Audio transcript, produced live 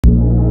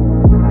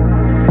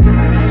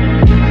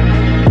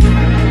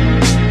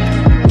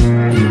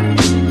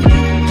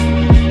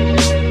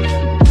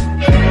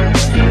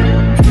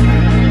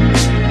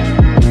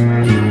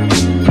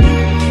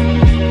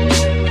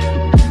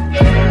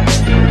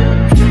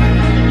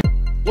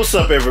What's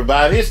up,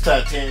 everybody? It's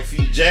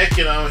TitanicFeetJack,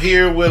 and I'm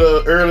here with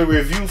an early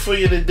review for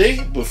you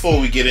today.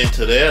 Before we get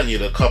into that, I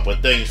need a couple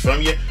of things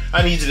from you.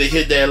 I need you to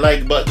hit that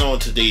like button on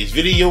today's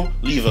video,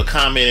 leave a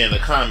comment in the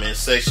comment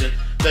section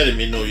letting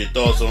me know your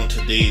thoughts on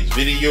today's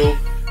video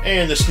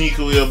and the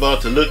sneaker we're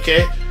about to look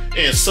at,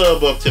 and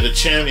sub up to the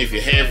channel if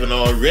you haven't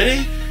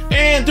already,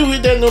 and do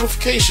hit that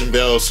notification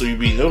bell so you'll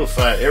be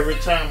notified every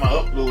time I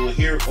upload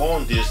here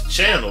on this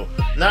channel.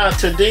 Now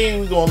today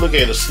we're going to look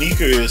at a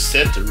sneaker is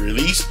set to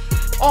release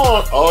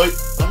on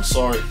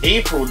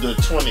April the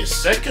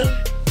 22nd,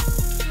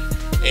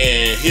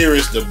 and here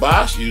is the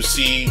box. You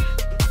see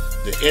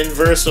the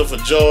inverse of a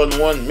Jordan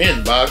 1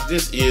 men box.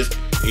 This is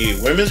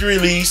a women's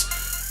release,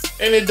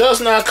 and it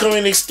does not come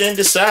in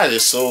extended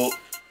sizes, so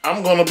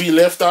I'm gonna be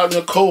left out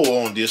in the cold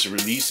on this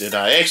release, and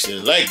I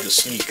actually like the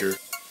sneaker.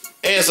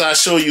 As I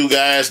show you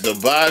guys the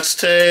box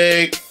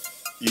tag,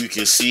 you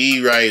can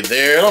see right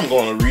there, I'm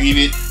gonna read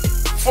it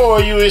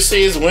for you. It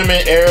says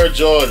Women Air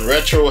Jordan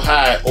Retro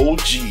High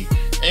OG,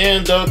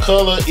 and the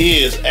color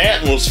is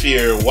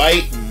Atmosphere,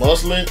 white,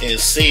 muslin, and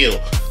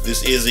sail.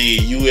 This is a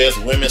US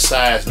women's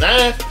size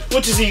 9,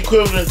 which is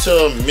equivalent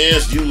to a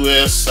men's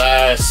US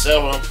size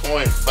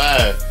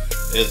 7.5.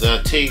 As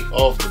I take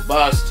off the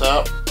box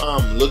top,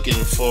 I'm looking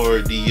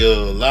for the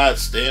lot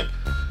stamp.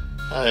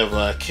 However,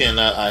 I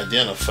cannot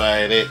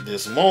identify it at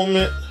this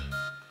moment.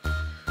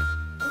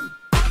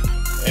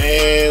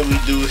 And we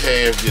do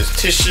have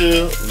this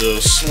tissue, a little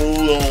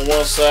smooth on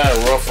one side,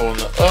 rough on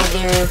the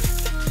other.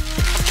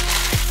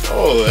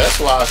 Oh, that's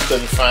why I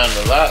couldn't find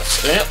the lot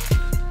stamp.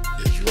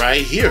 It's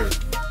right here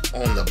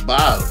on the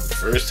bottom.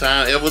 First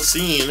time ever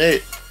seen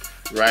it.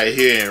 Right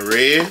here in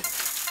red.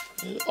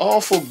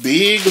 Awful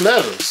big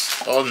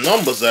letters, or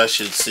numbers I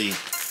should see.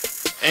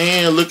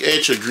 And look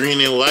at your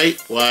green and white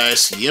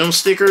YCM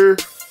sticker.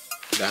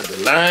 Got the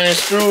lines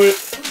through it.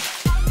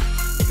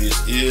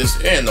 This is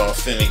an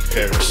authentic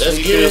pair of sneakers. Let's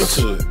get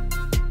into it.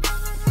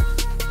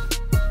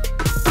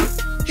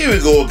 Here we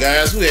go,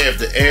 guys. We have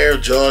the Air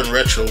Jordan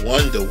Retro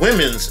 1, the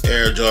women's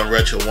Air Jordan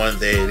Retro 1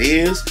 that it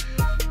is,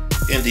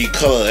 in the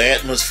color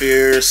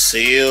Atmosphere,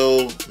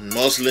 sail,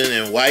 muslin,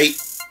 and white,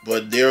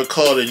 but they're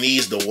calling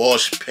these the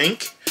wash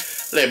pink.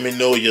 Let me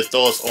know your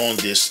thoughts on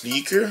this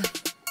sneaker.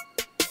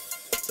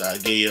 So I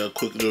gave you a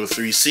quick little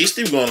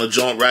 360. We're gonna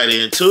jump right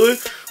into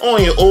it.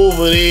 On your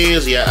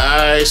overlays, your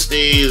eye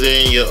stays,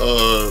 and your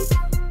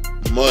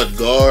mud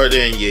guard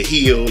and your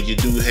heel, you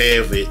do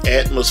have an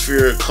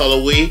atmospheric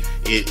colorway.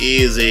 It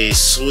is a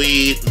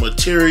suede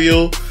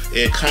material.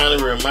 It kind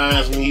of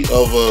reminds me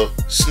of a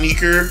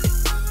sneaker,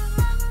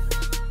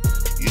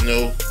 you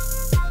know,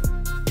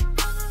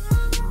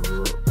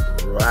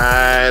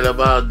 right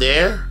about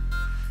there.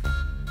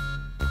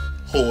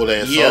 Hold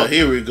that thought.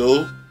 Here we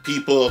go.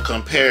 People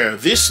compare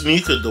this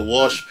sneaker, the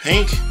wash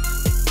pink,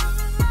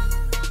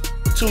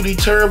 to the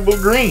turbo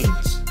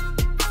greens.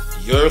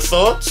 Your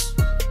thoughts?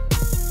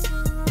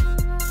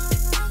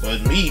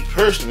 But me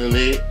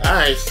personally,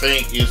 I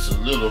think it's a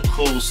little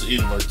closer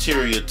in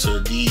material to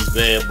these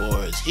bad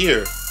boys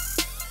here,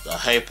 the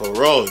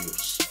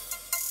APPARELs.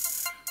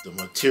 The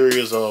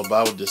materials are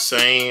about the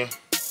same.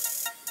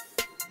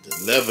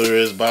 The leather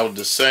is about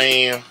the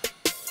same.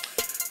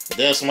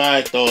 That's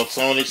my thoughts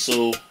on it,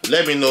 so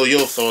let me know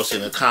your thoughts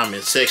in the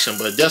comment section.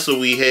 But that's what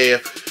we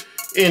have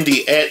in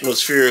the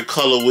atmospheric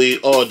colorway,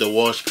 or the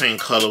wash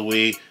paint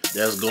colorway,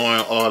 that's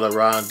going all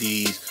around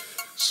these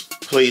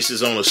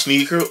places on the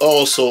sneaker.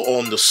 Also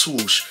on the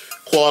swoosh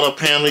quarter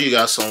panel, you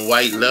got some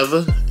white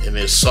leather, and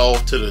it's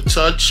soft to the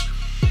touch.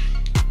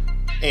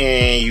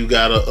 And you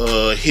got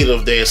a hit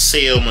of that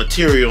sail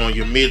material on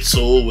your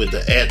midsole with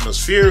the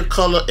atmospheric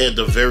color at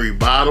the very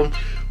bottom,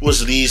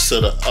 which leads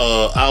to the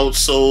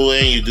outsole,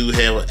 and you do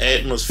have an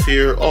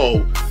atmosphere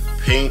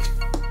pink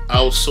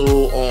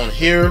outsole on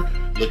here.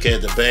 Look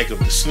at the back of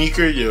the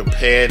sneaker. Your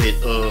padded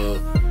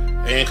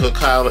ankle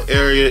collar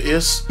area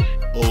is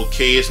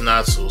okay. It's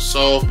not so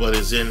soft, but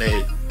it's in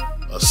that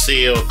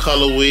sail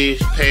colorway,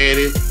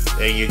 padded,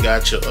 and you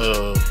got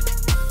your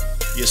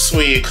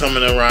suede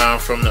coming around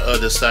from the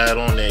other side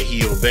on that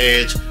heel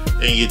badge,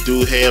 and you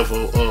do have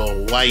a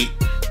white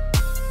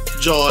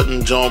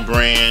Jordan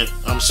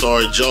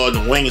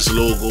Wings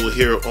logo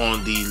here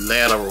on the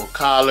lateral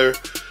collar.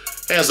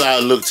 As I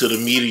look to the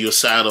medial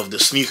side of the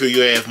sneaker, you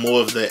have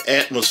more of the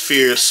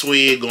atmosphere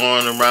suede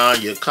going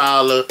around your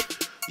collar,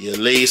 your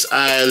lace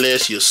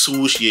eyelash, your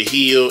swoosh, your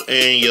heel,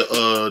 and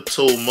your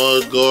toe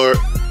mud guard.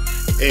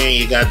 And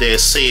you got that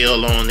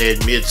sail on that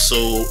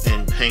midsole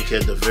and pink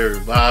at the very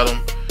bottom.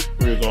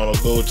 We're gonna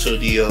go to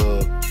the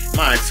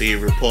my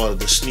favorite part of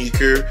the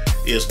sneaker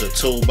is the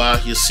toe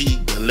box. You see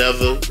the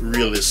leather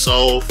really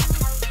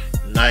soft,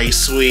 nice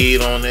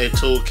suede on that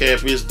toe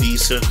cap is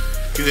decent.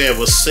 You have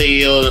a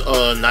sail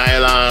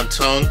nylon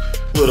tongue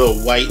with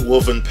a white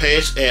woven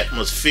patch,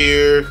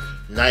 atmosphere,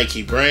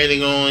 Nike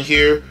branding on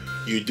here.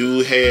 You do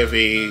have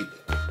a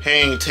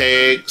hang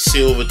tag,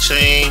 silver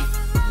chain,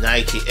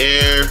 Nike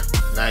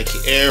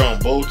Air on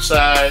both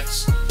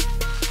sides.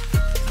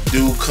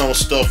 Do come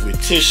stuffed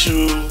with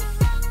tissue.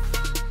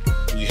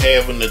 We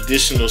have an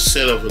additional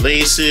set of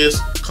laces.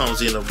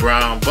 Comes in a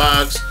brown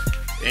box.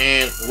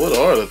 And what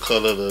are the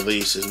color of the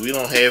laces? We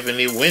don't have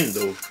any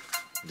window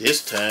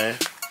this time.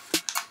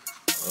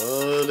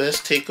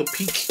 Let's take a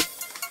peek.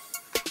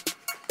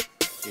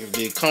 If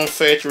they come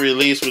factory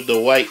lace with the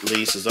white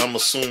laces, I'm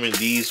assuming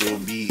these will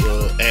be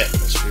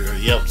atmosphere.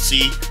 Yep,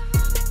 see?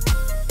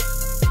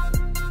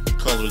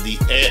 Comes with the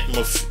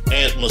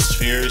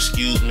atmosphere,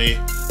 excuse me,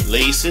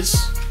 laces.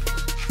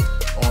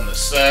 On the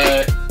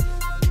side,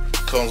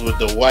 comes with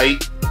the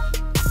white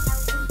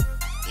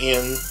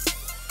in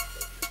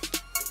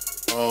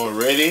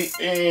already.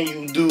 And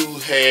you do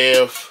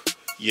have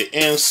your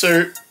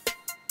insert.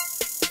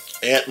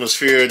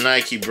 Atmosphere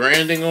Nike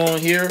branding on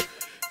here.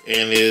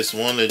 And it's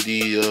one of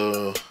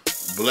the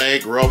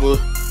black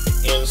rubber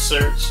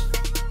inserts.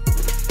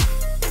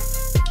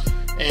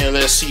 And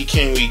let's see,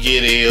 can we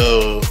get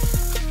a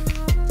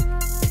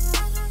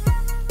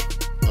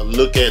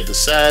look at the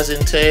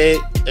sizing tag?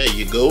 There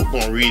you go.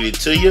 Gonna read it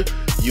to you.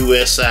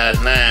 US size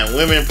 9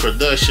 women.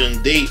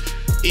 Production date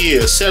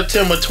is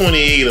September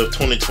 28th of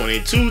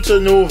 2022 to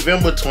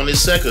November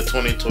 22nd,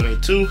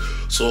 2022.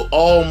 So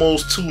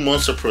almost 2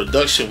 months of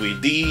production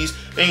with these.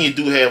 And you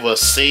do have a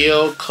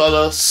sail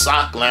color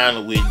sock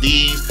liner with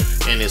these,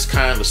 and it's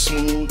kind of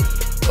smooth.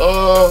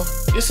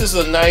 This is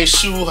a nice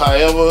shoe.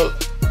 However,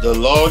 the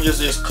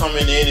largest is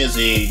coming in is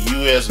a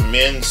US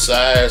men's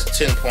size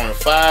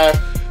 10.5,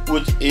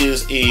 which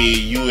is a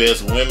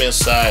US women's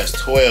size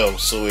 12.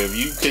 So if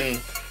you can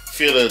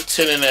fit a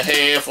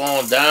 10.5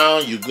 on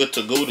down, you're good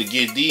to go to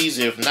get these.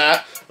 If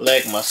not,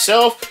 like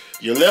myself,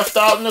 you're left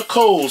out in the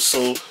cold.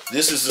 So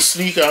this is the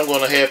sneaker I'm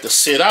going to have to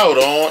sit out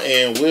on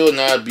and will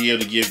not be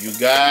able to give you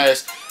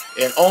guys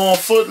an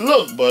on-foot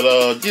look.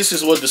 But this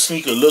is what the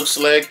sneaker looks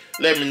like.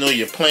 Let me know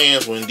your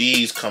plans when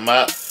these come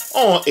out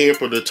on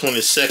April the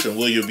 22nd.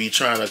 Will you be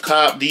trying to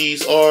cop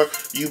these, or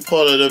you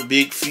part of the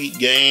Big Feet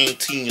Gang,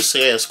 Team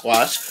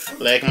Sasquatch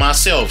like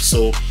myself?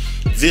 So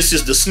this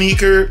is the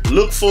sneaker.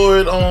 Look for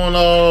it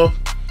on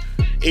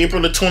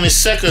April the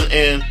 22nd.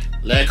 And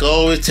like I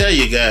always tell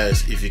you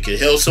guys, if you can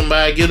help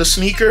somebody get a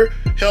sneaker,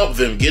 help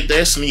them get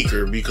that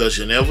sneaker, because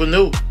you never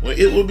know when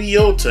it will be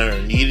your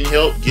turn needing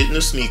help getting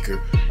a sneaker.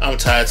 I'm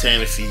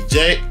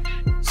TitanicFeetJack,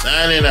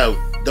 signing out.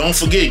 Don't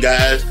forget,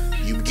 guys,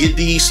 you get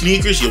these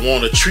sneakers, you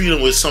want to treat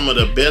them with some of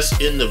the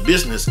best in the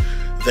business.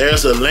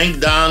 There's a link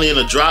down in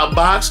the drop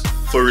box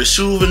for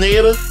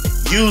Rejuvenator.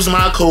 Use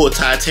my code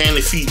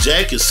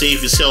TitanicFeetJack and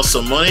save yourself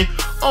some money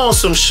on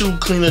some shoe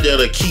cleaner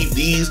that'll keep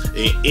these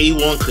in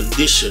A1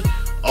 condition.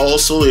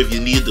 Also, if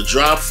you need the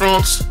drop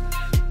fronts,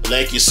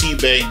 like you see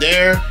back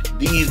there,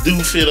 these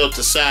do fit up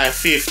to size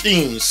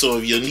 15. So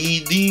if you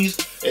need these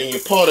and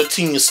you're part of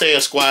Team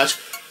Sasquatch,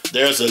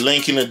 there's a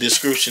link in the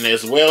description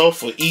as well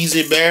for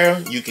Easy Bear.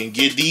 You can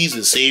get these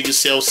and save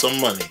yourself some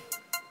money.